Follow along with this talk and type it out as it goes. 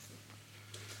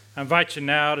I invite you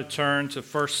now to turn to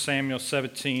 1 Samuel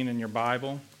 17 in your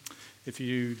Bible. If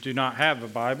you do not have a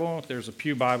Bible, if there's a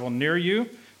pew Bible near you,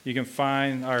 you can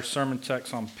find our sermon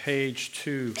text on page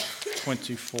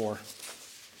 224.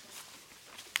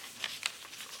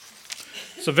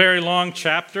 It's a very long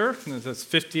chapter. It's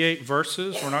 58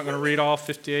 verses. We're not going to read all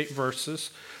 58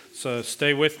 verses, so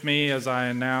stay with me as I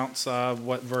announce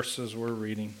what verses we're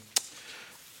reading.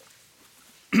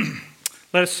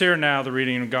 Let us hear now the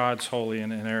reading of God's holy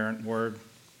and inerrant word.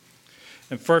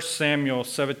 In 1 Samuel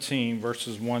 17,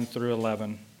 verses 1 through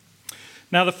 11.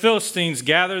 Now the Philistines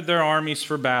gathered their armies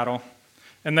for battle,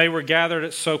 and they were gathered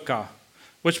at Socoh,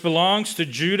 which belongs to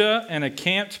Judah, and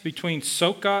encamped between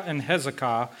Socoh and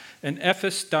Hezekiah and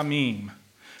Ephes Dammim.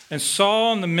 And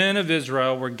Saul and the men of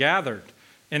Israel were gathered,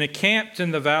 and encamped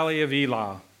in the valley of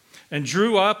Elah, and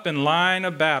drew up in line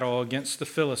of battle against the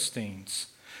Philistines.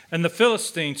 And the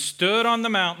Philistines stood on the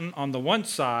mountain on the one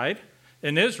side,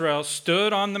 and Israel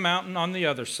stood on the mountain on the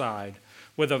other side,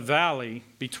 with a valley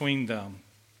between them.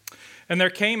 And there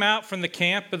came out from the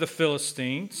camp of the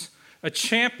Philistines a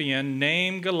champion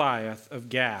named Goliath of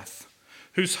Gath,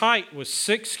 whose height was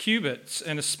 6 cubits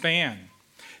and a span.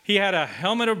 He had a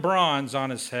helmet of bronze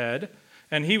on his head,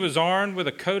 and he was armed with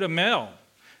a coat of mail,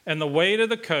 and the weight of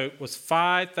the coat was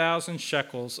 5,000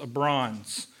 shekels of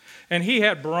bronze. And he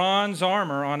had bronze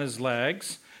armor on his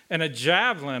legs, and a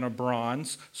javelin of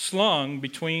bronze slung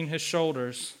between his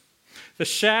shoulders. The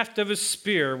shaft of his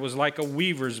spear was like a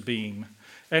weaver's beam,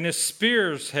 and his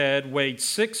spear's head weighed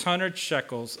 600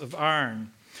 shekels of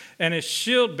iron, and his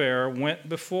shield-bearer went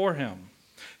before him.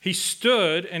 He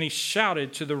stood and he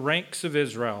shouted to the ranks of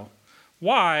Israel,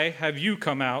 "Why have you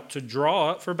come out to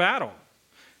draw up for battle?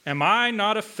 Am I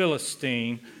not a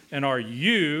Philistine, and are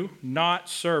you not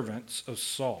servants of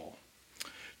Saul?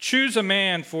 Choose a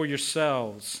man for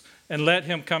yourselves, and let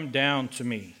him come down to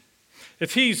me.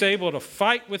 If he's able to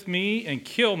fight with me and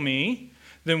kill me,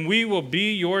 then we will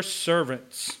be your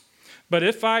servants. But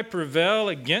if I prevail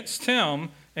against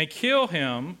him and kill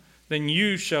him, then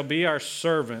you shall be our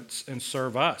servants and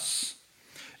serve us."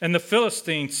 And the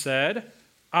Philistines said,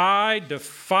 "I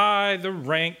defy the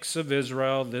ranks of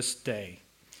Israel this day.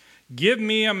 Give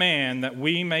me a man that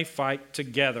we may fight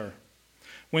together."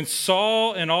 When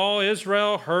Saul and all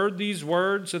Israel heard these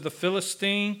words of the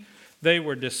Philistine, they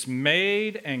were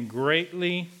dismayed and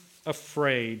greatly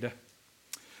afraid.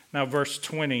 Now verse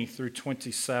 20 through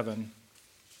 27.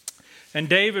 And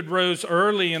David rose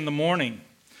early in the morning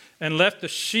and left the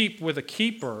sheep with a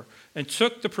keeper and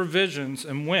took the provisions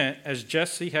and went as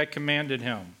Jesse had commanded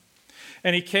him.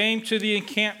 And he came to the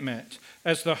encampment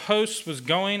as the host was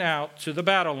going out to the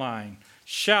battle line,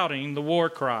 shouting the war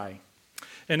cry.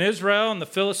 And Israel and the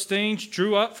Philistines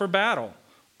drew up for battle,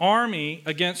 army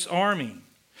against army.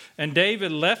 And David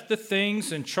left the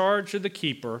things in charge of the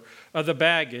keeper of the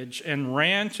baggage and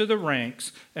ran to the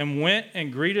ranks and went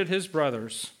and greeted his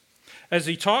brothers. As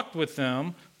he talked with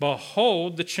them,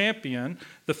 behold, the champion,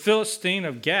 the Philistine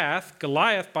of Gath,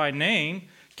 Goliath by name,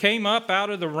 came up out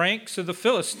of the ranks of the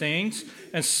Philistines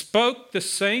and spoke the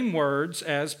same words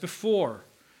as before.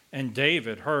 And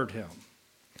David heard him.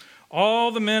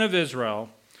 All the men of Israel,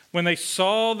 when they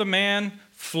saw the man,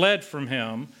 fled from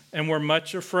him and were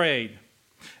much afraid.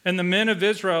 And the men of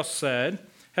Israel said,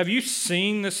 "Have you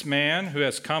seen this man who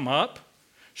has come up?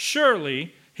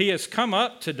 Surely he has come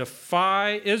up to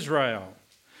defy Israel.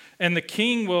 And the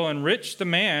king will enrich the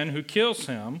man who kills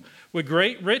him with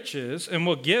great riches and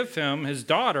will give him his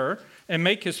daughter and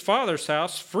make his father's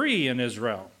house free in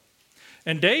Israel."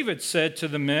 And David said to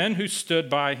the men who stood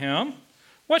by him,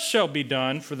 "What shall be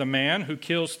done for the man who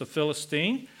kills the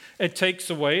Philistine and takes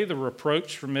away the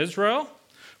reproach from Israel?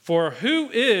 For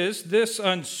who is this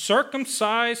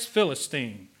uncircumcised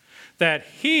Philistine, that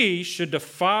he should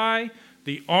defy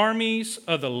the armies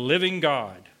of the living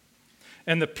God?"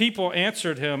 And the people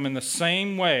answered him in the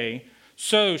same way,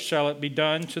 "So shall it be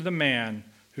done to the man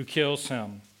who kills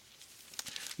him."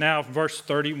 Now, verse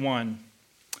 31.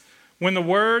 When the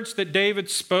words that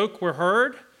David spoke were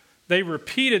heard, they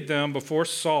repeated them before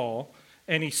Saul,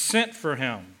 and he sent for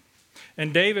him.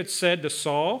 And David said to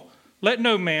Saul, "Let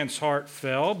no man's heart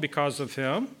fail because of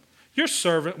him. Your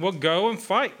servant will go and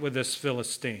fight with this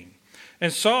Philistine."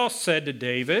 And Saul said to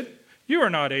David, "You are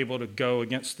not able to go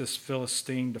against this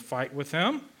Philistine to fight with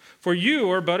him, for you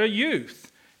are but a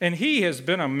youth, and he has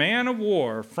been a man of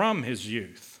war from his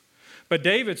youth." But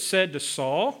David said to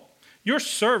Saul, "Your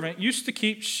servant used to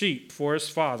keep sheep for his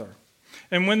father.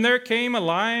 And when there came a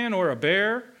lion or a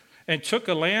bear and took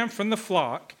a lamb from the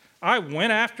flock, I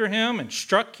went after him and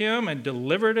struck him and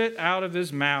delivered it out of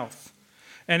his mouth.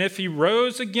 And if he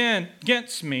rose again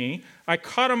against me, I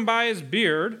caught him by his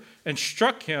beard and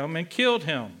struck him and killed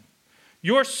him.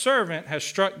 Your servant has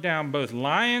struck down both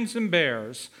lions and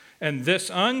bears, and this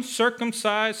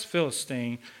uncircumcised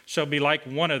Philistine shall be like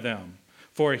one of them,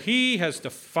 for he has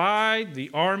defied the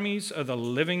armies of the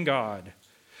living God.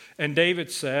 And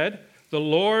David said, the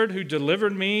Lord who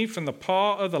delivered me from the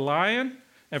paw of the lion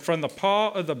and from the paw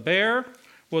of the bear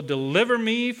will deliver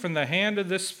me from the hand of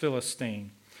this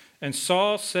Philistine. And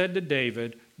Saul said to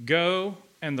David, go,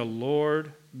 and the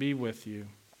Lord be with you.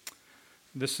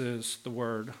 This is the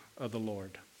word of the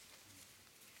Lord.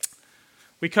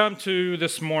 We come to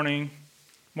this morning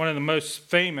one of the most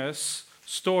famous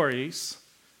stories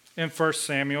in 1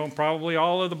 Samuel and probably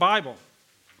all of the Bible.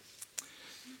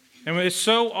 And it's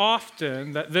so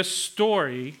often that this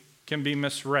story can be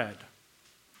misread.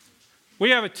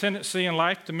 We have a tendency in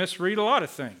life to misread a lot of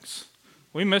things.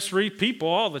 We misread people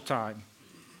all the time.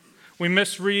 We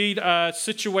misread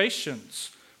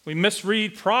situations. We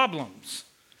misread problems.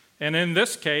 And in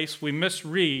this case, we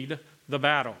misread the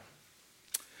battle.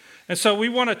 And so we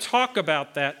want to talk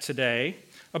about that today,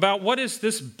 about what is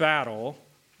this battle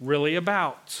really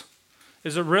about?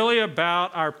 Is it really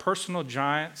about our personal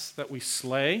giants that we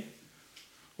slay?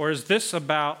 Or is this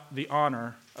about the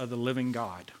honor of the living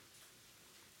God?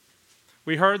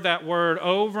 We heard that word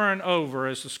over and over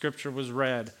as the scripture was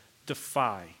read,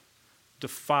 defy,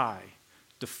 defy,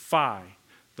 defy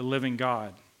the living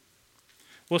God.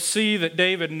 We'll see that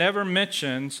David never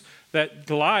mentions that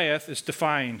Goliath is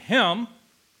defying him.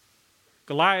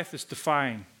 Goliath is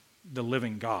defying the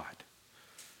living God.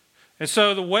 And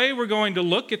so the way we're going to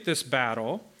look at this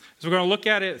battle is we're going to look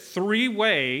at it three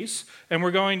ways, and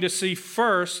we're going to see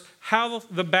first how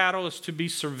the battle is to be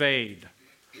surveyed,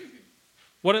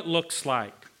 what it looks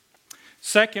like.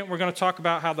 Second, we're going to talk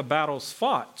about how the battle is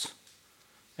fought.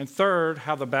 And third,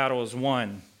 how the battle is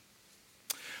won.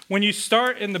 When you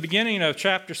start in the beginning of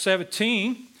chapter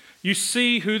 17, you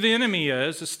see who the enemy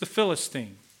is. It's the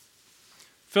Philistine.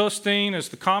 Philistine is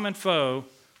the common foe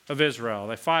of Israel.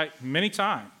 They fight many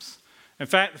times. In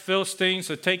fact, the Philistines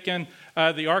had taken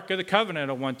the Ark of the Covenant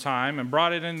at one time and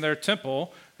brought it in their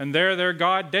temple, and there their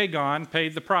god Dagon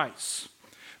paid the price,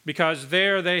 because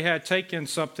there they had taken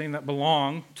something that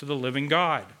belonged to the living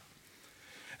God.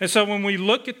 And so when we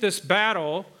look at this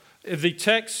battle, the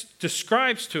text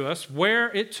describes to us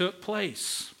where it took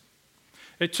place.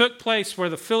 It took place where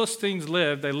the Philistines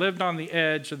lived. They lived on the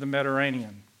edge of the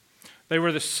Mediterranean. They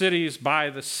were the cities by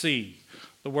the sea.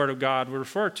 The Word of God would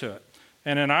refer to it.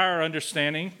 And in our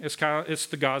understanding, it's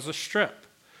the Gaza Strip.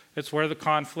 It's where the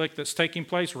conflict that's taking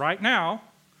place right now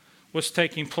was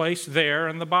taking place there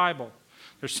in the Bible.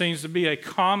 There seems to be a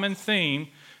common theme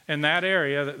in that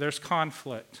area that there's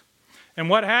conflict. And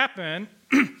what happened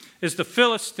is the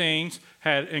Philistines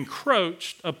had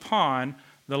encroached upon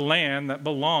the land that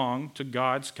belonged to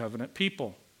God's covenant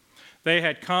people. They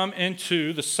had come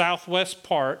into the southwest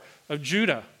part of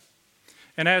Judah.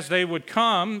 And as they would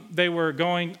come, they were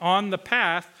going on the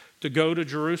path to go to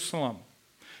Jerusalem.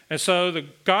 And so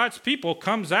God's people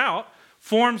comes out,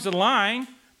 forms a line.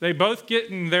 They both get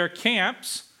in their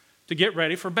camps to get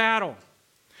ready for battle.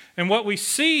 And what we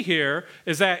see here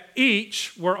is that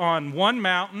each were on one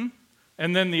mountain,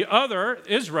 and then the other,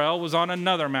 Israel, was on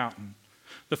another mountain.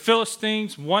 The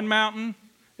Philistines, one mountain,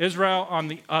 Israel on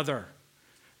the other.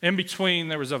 In between,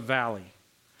 there was a valley.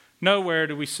 Nowhere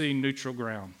do we see neutral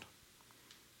ground,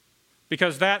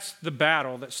 because that's the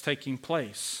battle that's taking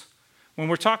place. When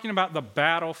we're talking about the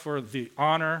battle for the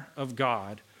honor of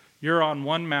God, you're on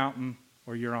one mountain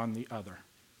or you're on the other.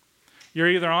 You're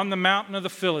either on the mountain of the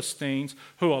Philistines,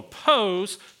 who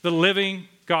oppose the living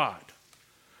God,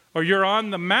 or you're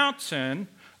on the mountain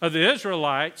of the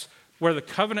Israelites, where the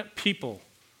covenant people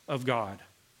of God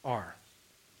are.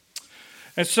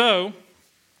 And so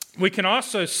we can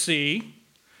also see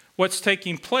what's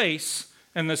taking place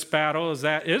in this battle is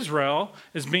that Israel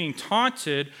is being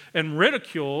taunted and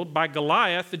ridiculed by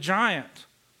Goliath the giant.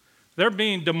 They're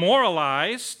being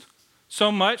demoralized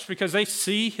so much because they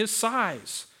see his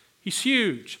size. He's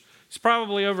huge. He's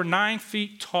probably over 9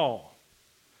 feet tall.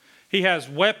 He has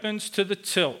weapons to the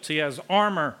tilt. He has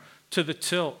armor to the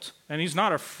tilt. And he's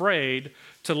not afraid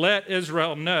to let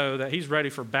Israel know that he's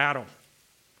ready for battle.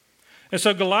 And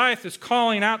so Goliath is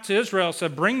calling out to Israel,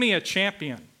 said, bring me a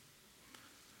champion.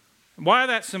 Why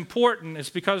that's important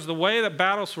is because the way that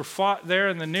battles were fought there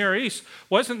in the Near East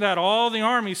wasn't that all the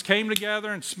armies came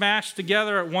together and smashed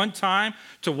together at one time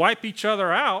to wipe each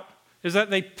other out, is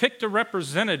that they picked a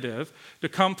representative to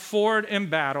come forward in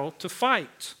battle to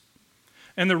fight.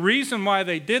 And the reason why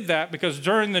they did that, because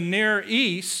during the Near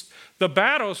East, the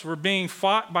battles were being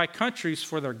fought by countries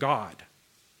for their God.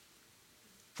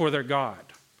 for their God.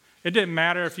 It didn't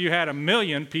matter if you had 1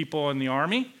 million people in the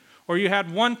army or you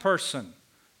had one person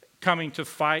coming to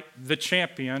fight the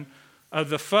champion of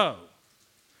the foe.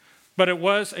 But it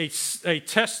was a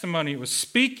testimony. It was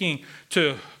speaking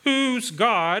to whose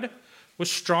God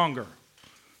was stronger,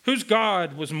 whose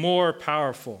God was more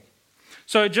powerful.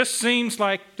 So it just seems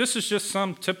like this is just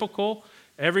some typical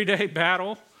everyday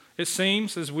battle, it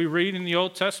seems, as we read in the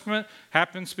Old Testament,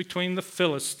 happens between the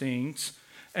Philistines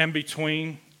and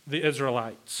between the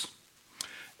Israelites.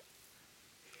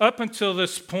 Up until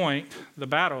this point, the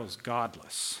battle is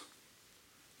godless.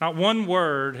 Not one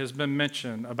word has been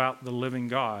mentioned about the living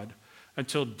God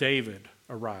until David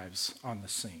arrives on the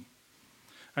scene.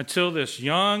 Until this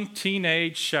young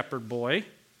teenage shepherd boy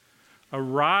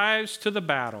arrives to the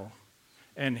battle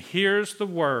and hears the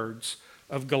words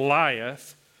of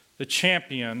Goliath, the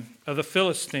champion of the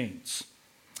Philistines.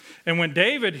 And when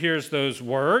David hears those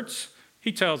words,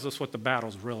 he tells us what the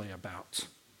battle's really about.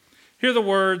 Hear the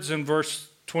words in verse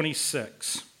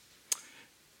 26.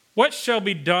 What shall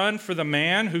be done for the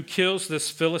man who kills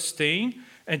this Philistine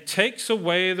and takes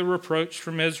away the reproach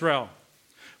from Israel?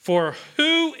 For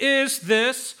who is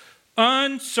this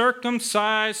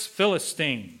uncircumcised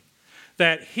Philistine,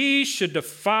 that he should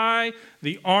defy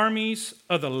the armies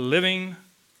of the living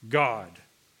God?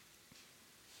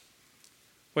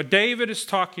 What David is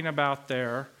talking about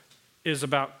there is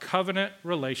about covenant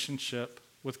relationship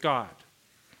with God.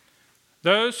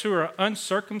 Those who are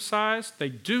uncircumcised, they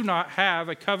do not have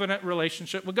a covenant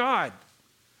relationship with God.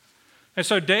 And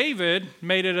so David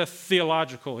made it a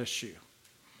theological issue.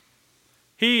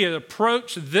 He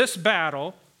approached this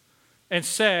battle and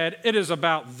said it is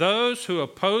about those who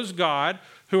oppose God,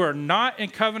 who are not in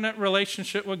covenant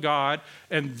relationship with God,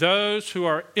 and those who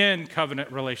are in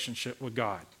covenant relationship with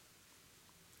God.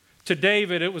 To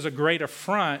David, it was a great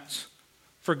affront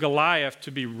for Goliath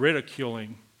to be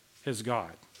ridiculing his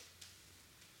God.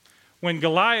 When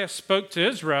Goliath spoke to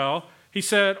Israel, he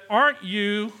said, "Aren't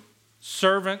you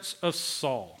servants of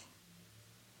Saul?"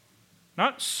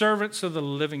 Not servants of the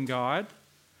living God,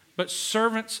 but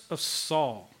servants of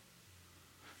Saul.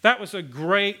 That was a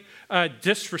great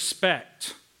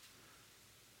disrespect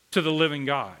to the living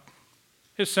God.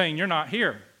 He's saying, you're not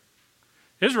here.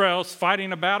 Israel's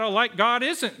fighting a battle like God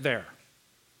isn't there.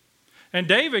 And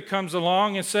David comes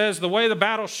along and says the way the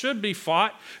battle should be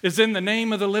fought is in the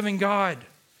name of the living God.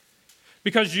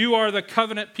 Because you are the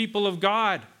covenant people of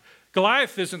God.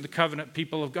 Goliath isn't the covenant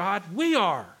people of God. We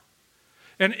are.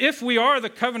 And if we are the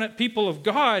covenant people of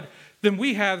God, then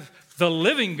we have the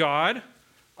living God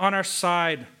on our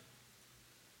side.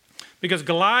 Because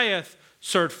Goliath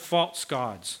served false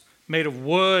gods made of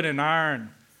wood and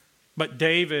iron. But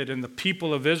David and the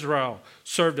people of Israel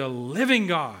served a living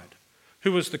God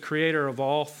who was the creator of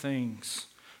all things,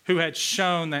 who had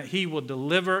shown that he will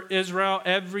deliver Israel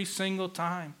every single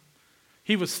time.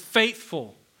 He was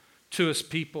faithful to his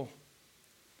people.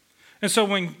 And so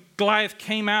when Goliath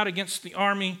came out against the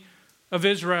army of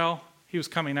Israel, he was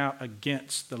coming out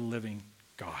against the living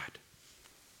God.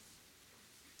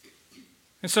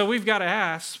 And so we've got to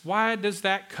ask, why does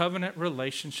that covenant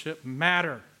relationship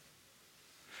matter?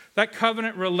 That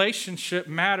covenant relationship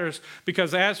matters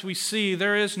because, as we see,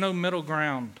 there is no middle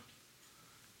ground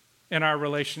in our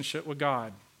relationship with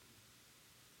God.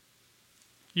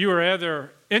 You are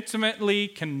either intimately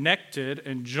connected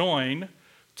and joined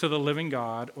to the living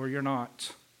God, or you're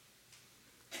not.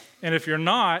 And if you're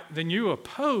not, then you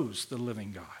oppose the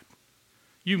living God.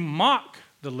 You mock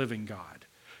the living God.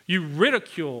 You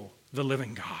ridicule the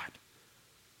living God.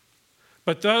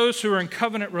 But those who are in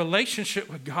covenant relationship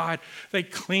with God, they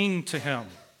cling to him.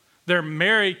 They're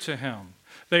married to him.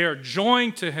 They are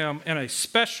joined to him in a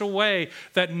special way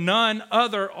that none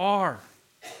other are.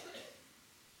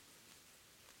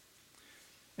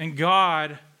 And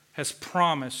God has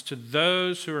promised to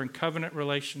those who are in covenant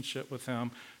relationship with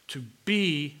him to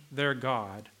be their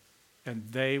God, and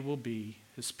they will be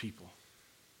his people.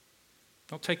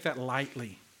 Don't take that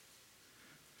lightly.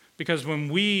 Because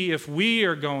if we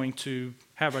are going to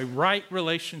have a right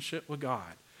relationship with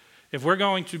God, if we're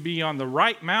going to be on the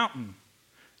right mountain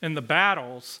in the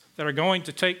battles that are going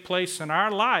to take place in our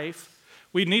life,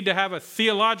 we need to have a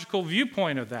theological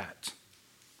viewpoint of that.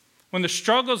 When the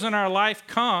struggles in our life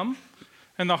come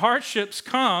and the hardships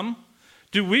come,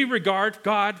 do we regard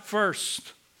God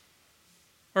first?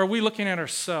 Or are we looking at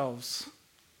ourselves?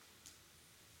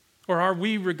 Or are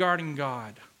we regarding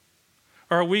God?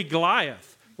 Or are we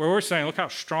Goliath, where we're saying, look how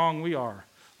strong we are.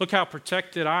 Look how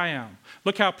protected I am.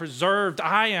 Look how preserved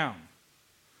I am.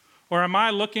 Or am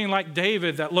I looking like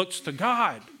David that looks to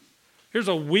God? Here's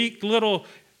a weak little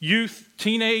youth,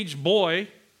 teenage boy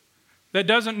that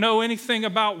doesn't know anything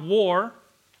about war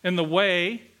in the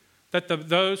way that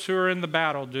those who are in the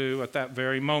battle do at that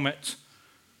very moment.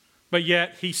 But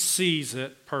yet he sees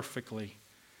it perfectly.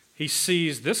 He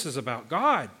sees this is about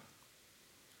God.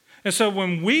 And so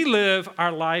when we live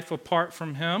our life apart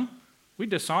from him, we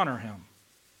dishonor him.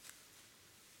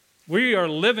 We are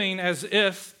living as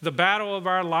if the battle of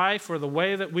our life or the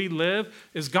way that we live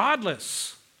is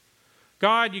godless.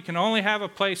 God, you can only have a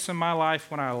place in my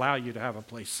life when I allow you to have a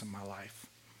place in my life.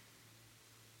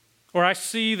 Or I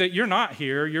see that you're not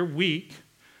here, you're weak.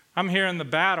 I'm here in the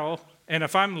battle, and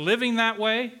if I'm living that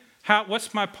way,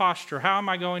 what's my posture? How am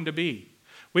I going to be?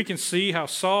 We can see how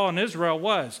Saul and Israel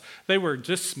was. They were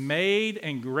dismayed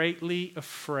and greatly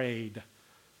afraid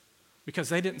because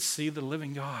they didn't see the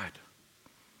living God.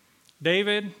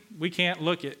 David, we can't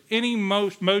look at any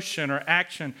motion or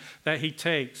action that he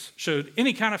takes, showed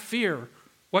any kind of fear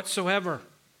whatsoever.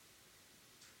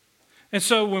 And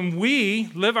so when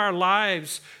we live our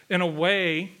lives in a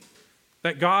way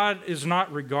that God is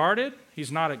not regarded,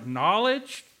 he's not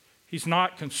acknowledged, he's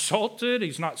not consulted,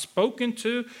 he's not spoken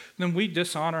to, then we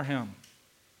dishonor him.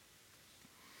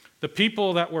 The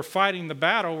people that were fighting the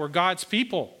battle were God's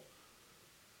people.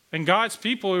 And God's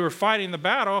people who were fighting the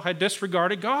battle had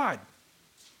disregarded God.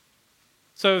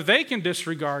 So if they can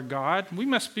disregard God, we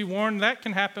must be warned that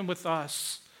can happen with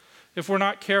us if we're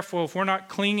not careful, if we're not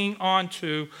clinging on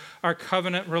to our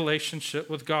covenant relationship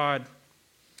with God.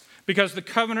 Because the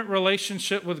covenant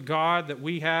relationship with God that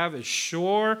we have is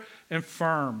sure and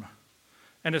firm.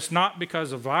 And it's not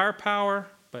because of our power,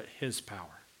 but his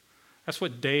power. That's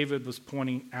what David was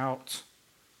pointing out.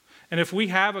 And if we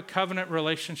have a covenant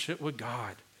relationship with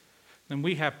God, then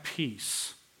we have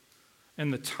peace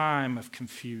in the time of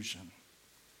confusion.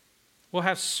 We'll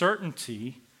have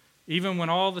certainty even when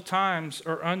all the times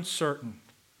are uncertain.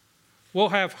 We'll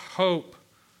have hope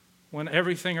when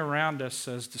everything around us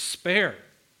says despair.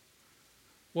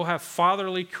 We'll have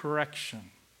fatherly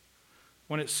correction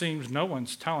when it seems no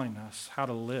one's telling us how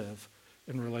to live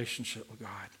in relationship with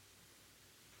God.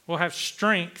 We'll have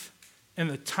strength in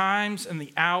the times and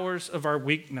the hours of our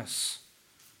weakness.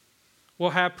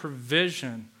 We'll have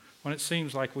provision when it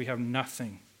seems like we have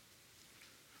nothing.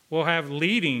 We'll have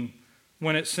leading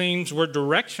when it seems we're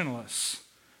directionless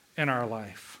in our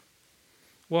life.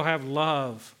 We'll have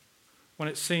love when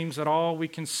it seems that all we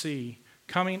can see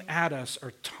coming at us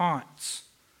are taunts,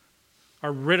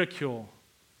 are ridicule,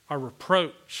 our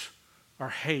reproach, our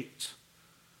hate.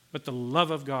 But the love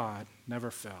of God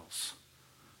never fails.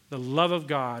 The love of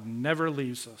God never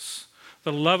leaves us.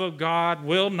 The love of God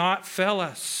will not fail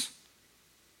us.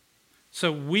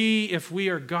 So if we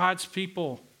are God's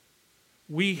people,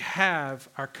 we have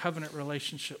our covenant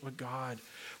relationship with God.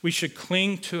 We should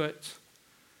cling to it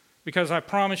because I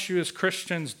promise you as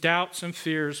Christians, doubts and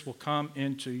fears will come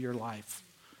into your life.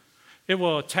 It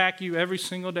will attack you every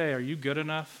single day. Are you good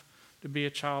enough to be a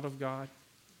child of God?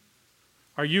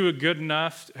 Are you good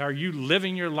enough? Are you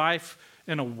living your life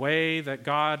in a way that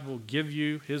God will give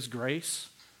you his grace?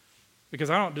 Because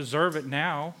I don't deserve it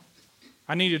now.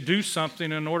 I need to do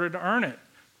something in order to earn it.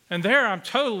 And there I'm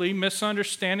totally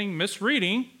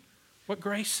misreading what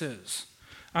grace is.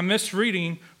 I'm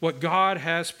misreading what God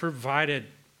has provided.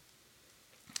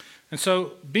 And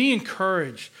so be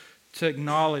encouraged to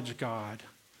acknowledge God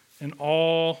in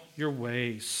all your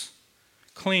ways.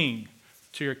 Cling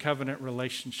to your covenant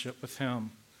relationship with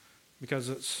him because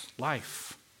it's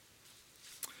life.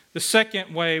 The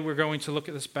second way we're going to look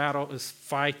at this battle is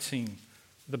fighting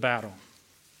the battle.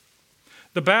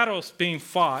 The battle is being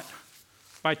fought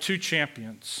by two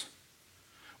champions.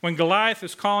 When Goliath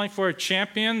is calling for a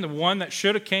champion, the one that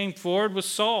should have came forward was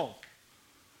Saul.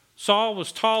 Saul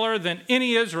was taller than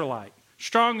any Israelite,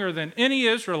 stronger than any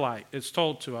Israelite, it's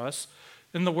told to us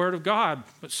in the Word of God.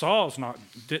 But Saul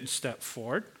didn't step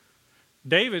forward.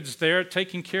 David's there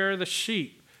taking care of the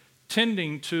sheep,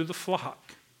 tending to the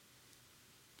flock.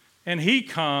 And he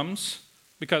comes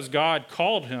because God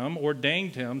called him,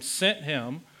 ordained him, sent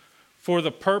him for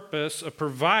the purpose of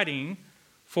providing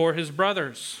for his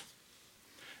brothers.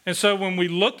 And so when we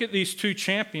look at these two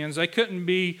champions, they couldn't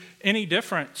be any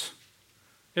different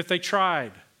if they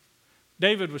tried.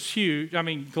 Goliath was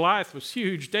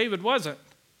huge. David wasn't.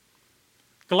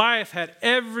 Goliath had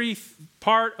every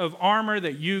part of armor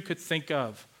that you could think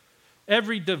of.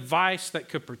 Every device that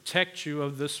could protect you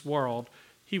of this world,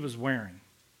 he was wearing.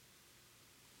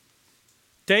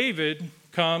 David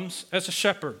comes as a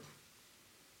shepherd.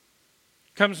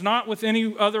 Comes not with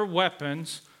any other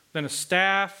weapons than a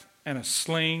staff and a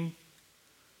sling.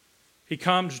 He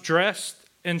comes dressed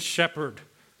in shepherd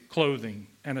clothing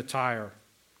and attire.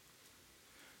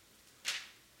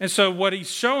 And so what he's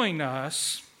showing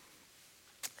us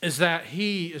is that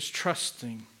he is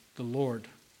trusting the Lord.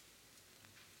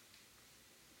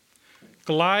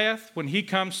 Goliath, when he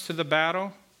comes to the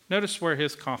battle, notice where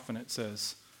his confidence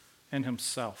is in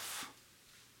himself.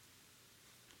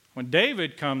 When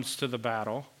David comes to the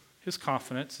battle, his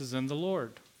confidence is in the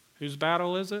Lord. Whose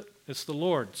battle is it? It's the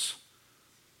Lord's.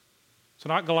 It's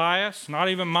not Goliath's, not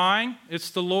even mine.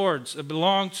 It's the Lord's. It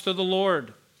belongs to the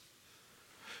Lord.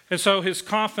 And so his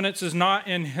confidence is not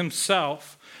in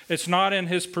himself. It's not in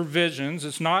his provisions.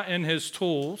 It's not in his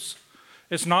tools.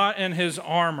 It's not in his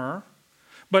armor.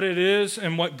 But it is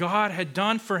in what God had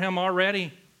done for him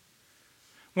already.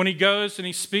 When he goes and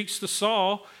he speaks to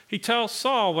Saul, he tells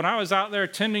Saul, when I was out there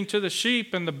tending to the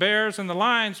sheep and the bears and the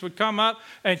lions would come up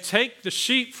and take the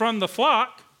sheep from the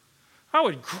flock, I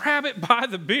would grab it by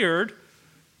the beard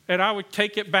and I would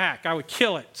take it back. I would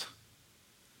kill it.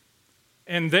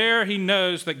 And there he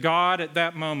knows that God at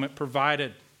that moment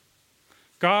provided.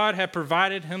 God had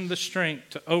provided him the strength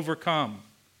to overcome.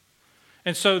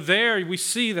 And so there we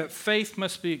see that faith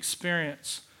must be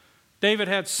experienced. David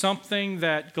had something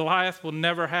that Goliath will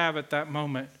never have at that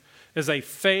moment, is a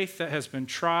faith that has been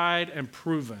tried and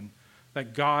proven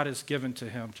that God has given to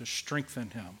him to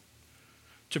strengthen him,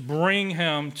 to bring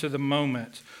him to the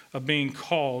moment of being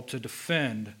called to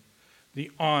defend the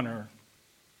honor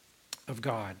of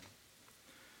God.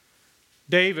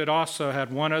 David also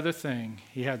had one other thing.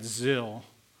 He had zeal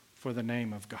for the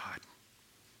name of God.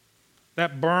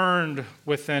 That burned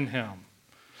within him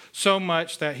so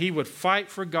much that he would fight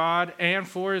for God and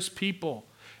for his people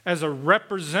as a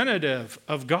representative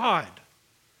of God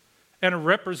and a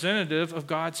representative of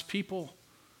God's people.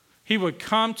 He would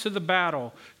come to the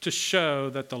battle to show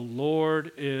that the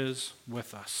Lord is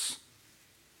with us.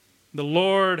 The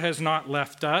Lord has not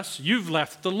left us. You've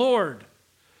left the Lord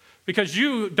because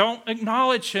you don't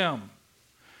acknowledge him.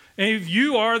 And if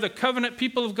you are the covenant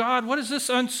people of God, what does this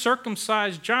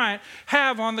uncircumcised giant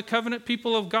have on the covenant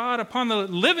people of God, upon the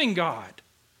living God?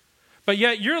 But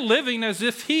yet you're living as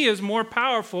if he is more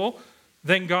powerful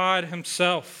than God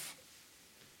himself.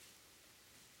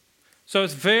 So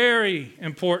it's very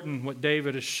important what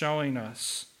David is showing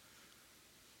us,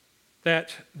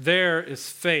 that there is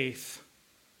faith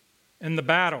in the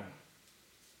battle.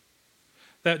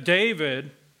 That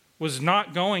David was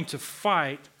not going to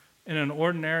fight in an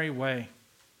ordinary way.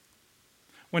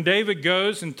 When David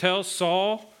goes and tells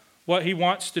Saul what he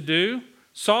wants to do,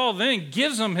 Saul then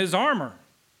gives him his armor.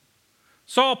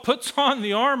 Saul puts on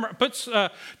the armor,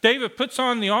 David puts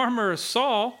on the armor of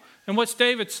Saul, and what's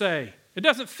David say? It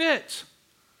doesn't fit.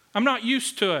 I'm not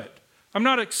used to it. I'm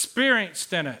not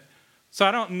experienced in it, so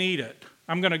I don't need it.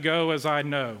 I'm going to go as I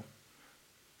know.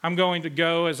 I'm going to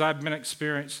go as I've been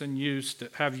experienced and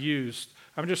have used.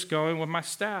 I'm just going with my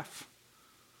staff.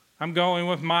 I'm going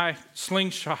with my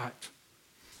slingshot.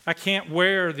 I can't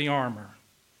wear the armor.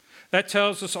 That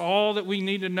tells us all that we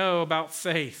need to know about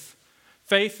faith.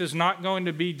 Faith is not going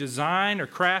to be designed or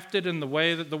crafted in the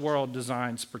way that the world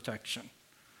designs protection.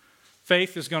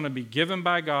 Faith is going to be given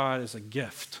by God as a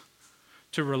gift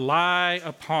to rely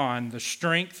upon the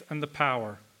strength and the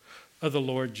power of the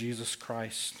Lord Jesus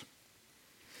Christ.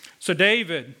 So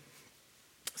David's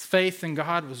faith in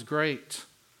God was great.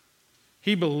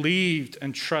 He believed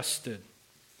and trusted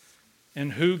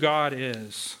in who God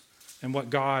is and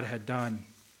what God had done.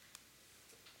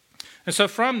 And so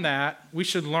from that, we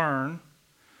should learn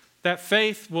that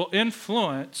faith will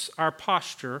influence our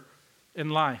posture in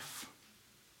life.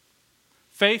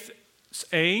 Faith's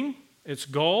aim, its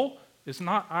goal, is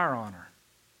not our honor.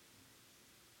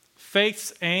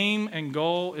 Faith's aim and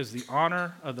goal is the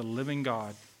honor of the living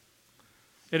God.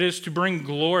 It is to bring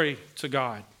glory to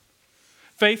God.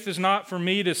 Faith is not for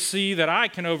me to see that I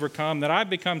can overcome, that I've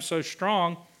become so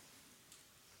strong,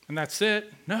 and that's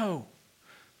it. No.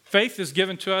 Faith is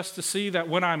given to us to see that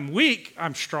when I'm weak,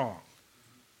 I'm strong.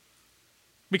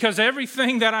 Because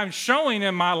everything that I'm showing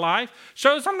in my life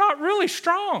shows I'm not really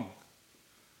strong.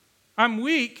 I'm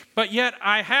weak, but yet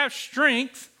I have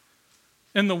strength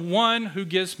in the one who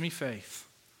gives me faith,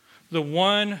 the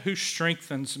one who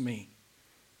strengthens me.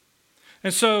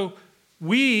 And so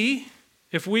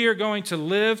if we are going to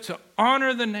live to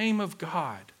honor the name of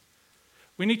God,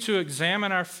 we need to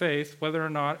examine our faith, whether or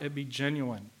not it be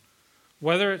genuine,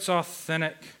 whether it's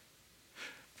authentic.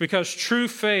 Because true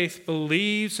faith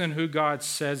believes in who God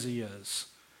says he is.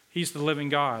 He's the living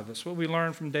God. That's what we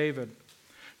learn from David.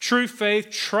 True faith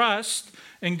trusts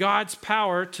in God's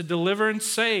power to deliver and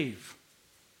save.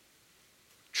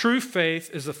 True faith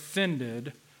is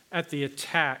offended at the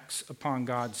attacks upon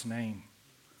God's name.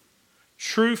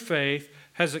 True faith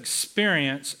has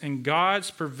experience in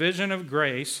God's provision of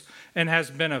grace and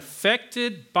has been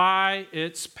affected by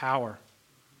its power.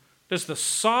 does the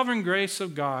sovereign grace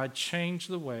of God change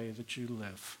the way that you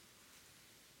live.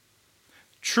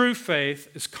 True faith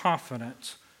is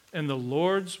confident in the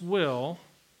Lord's will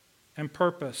and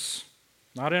purpose,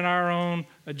 not in our own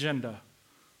agenda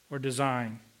or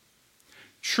design.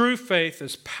 True faith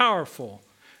is powerful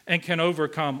and can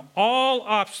overcome all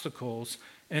obstacles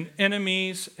and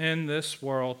enemies in this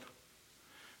world,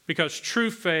 because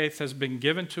true faith has been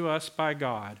given to us by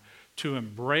God to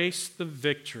embrace the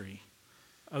victory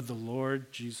of the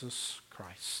Lord Jesus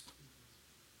Christ.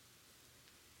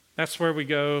 That's where we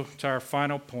go to our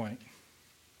final point,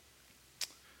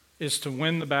 is to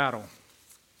win the battle.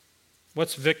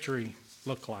 What's victory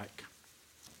look like?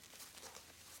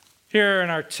 Here in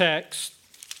our text,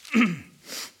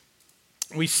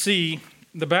 we see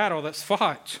the battle that's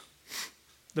fought.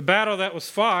 The battle that was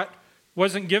fought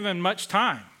wasn't given much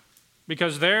time,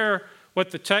 because there,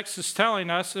 what the text is telling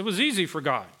us, it was easy for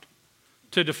God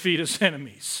to defeat his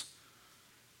enemies.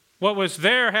 What was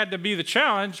there had to be the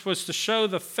challenge was to show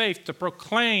the faith, to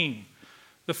proclaim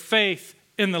the faith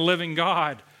in the living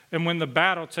God. And when the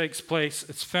battle takes place,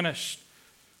 it's finished.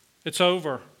 It's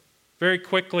over very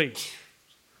quickly.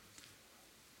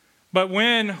 But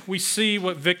when we see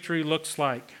what victory looks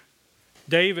like,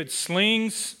 David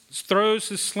throws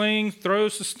his sling,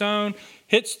 throws the stone,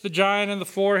 hits the giant in the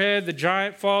forehead. The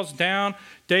giant falls down.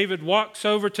 David walks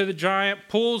over to the giant,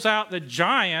 pulls out the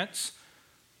giant's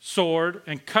sword,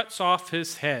 and cuts off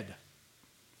his head.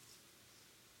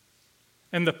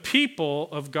 And the people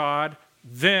of God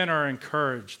then are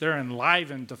encouraged. They're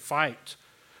enlivened to fight.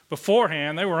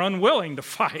 Beforehand, they were unwilling to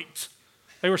fight.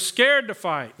 They were scared to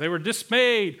fight. They were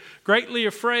dismayed, greatly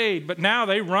afraid. But now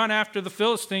they run after the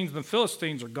Philistines, and the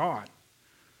Philistines are gone.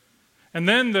 And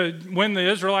then when the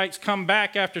Israelites come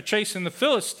back after chasing the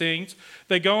Philistines,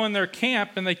 they go in their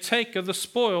camp and they take of the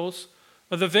spoils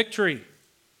of the victory.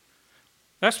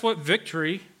 That's what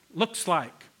victory looks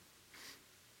like.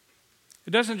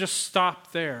 It doesn't just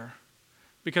stop there,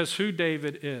 because who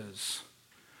David is.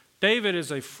 David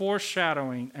is a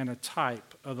foreshadowing and a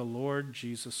type of the Lord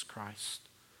Jesus Christ.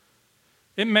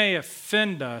 It may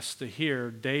offend us to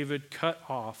hear David cut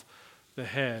off the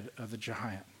head of the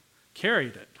giant,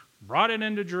 carried it, brought it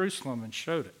into Jerusalem and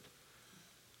showed it,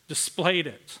 displayed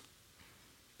it.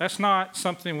 That's not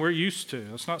something we're used to.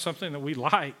 That's not something that we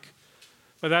like.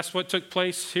 But that's what took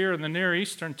place here in the Near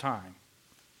Eastern time.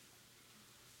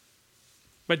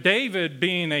 But David,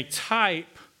 being a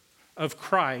type of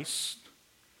Christ,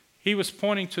 he was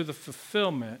pointing to the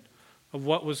fulfillment of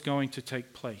what was going to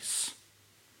take place.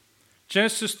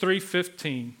 Genesis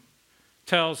 3:15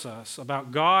 tells us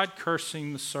about God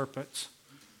cursing the serpent.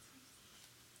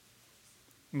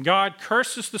 And God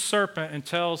curses the serpent and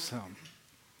tells him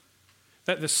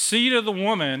that the seed of the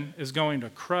woman is going to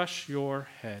crush your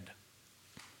head.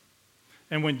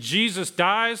 And when Jesus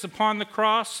dies upon the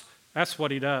cross, that's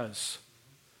what he does.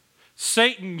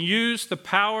 Satan used the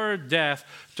power of death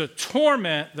to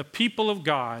torment the people of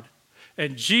God,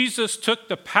 and Jesus took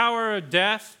the power of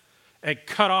death and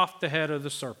cut off the head of the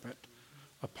serpent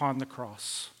upon the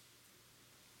cross.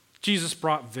 Jesus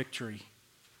brought victory,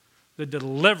 the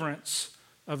deliverance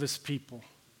of his people,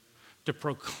 to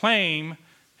proclaim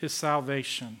his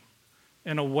salvation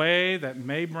in a way that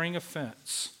may bring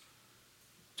offense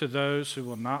to those who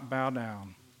will not bow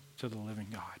down to the living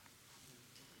God.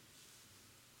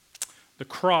 The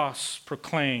cross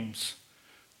proclaims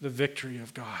the victory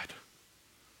of God.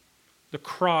 The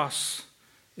cross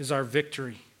is our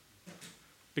victory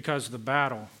because the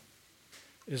battle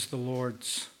is the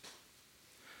Lord's.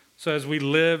 So as we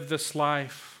live this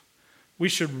life, we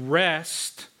should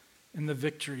rest in the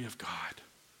victory of God.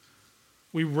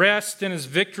 We rest in his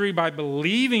victory by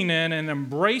believing in and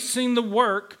embracing the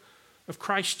work of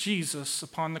Christ Jesus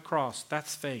upon the cross.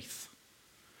 That's faith.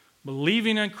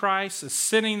 Believing in Christ,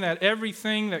 assenting that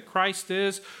everything that Christ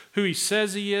is, who he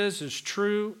says he is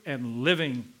true, and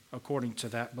living according to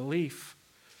that belief.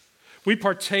 We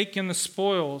partake in the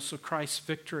spoils of Christ's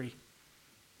victory.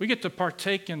 We get to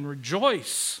partake and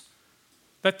rejoice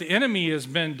that the enemy has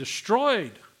been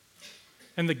destroyed,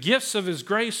 and the gifts of his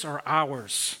grace are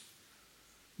ours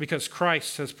because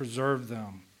Christ has preserved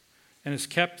them and has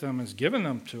kept them, has given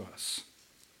them to us.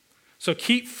 So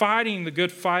keep fighting the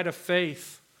good fight of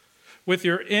faith, with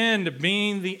your end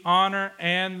being the honor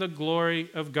and the glory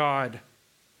of God.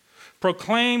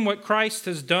 Proclaim what Christ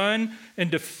has done in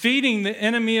defeating the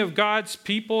enemy of God's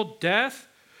people, death.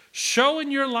 Show in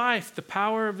your life the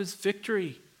power of his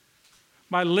victory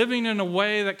by living in a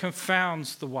way that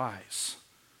confounds the wise,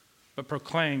 but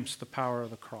proclaims the power of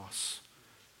the cross.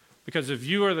 Because if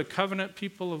you are the covenant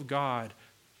people of God,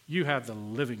 you have the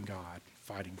living God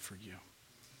fighting for you.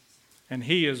 and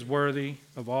he is worthy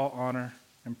of all honor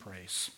and praise.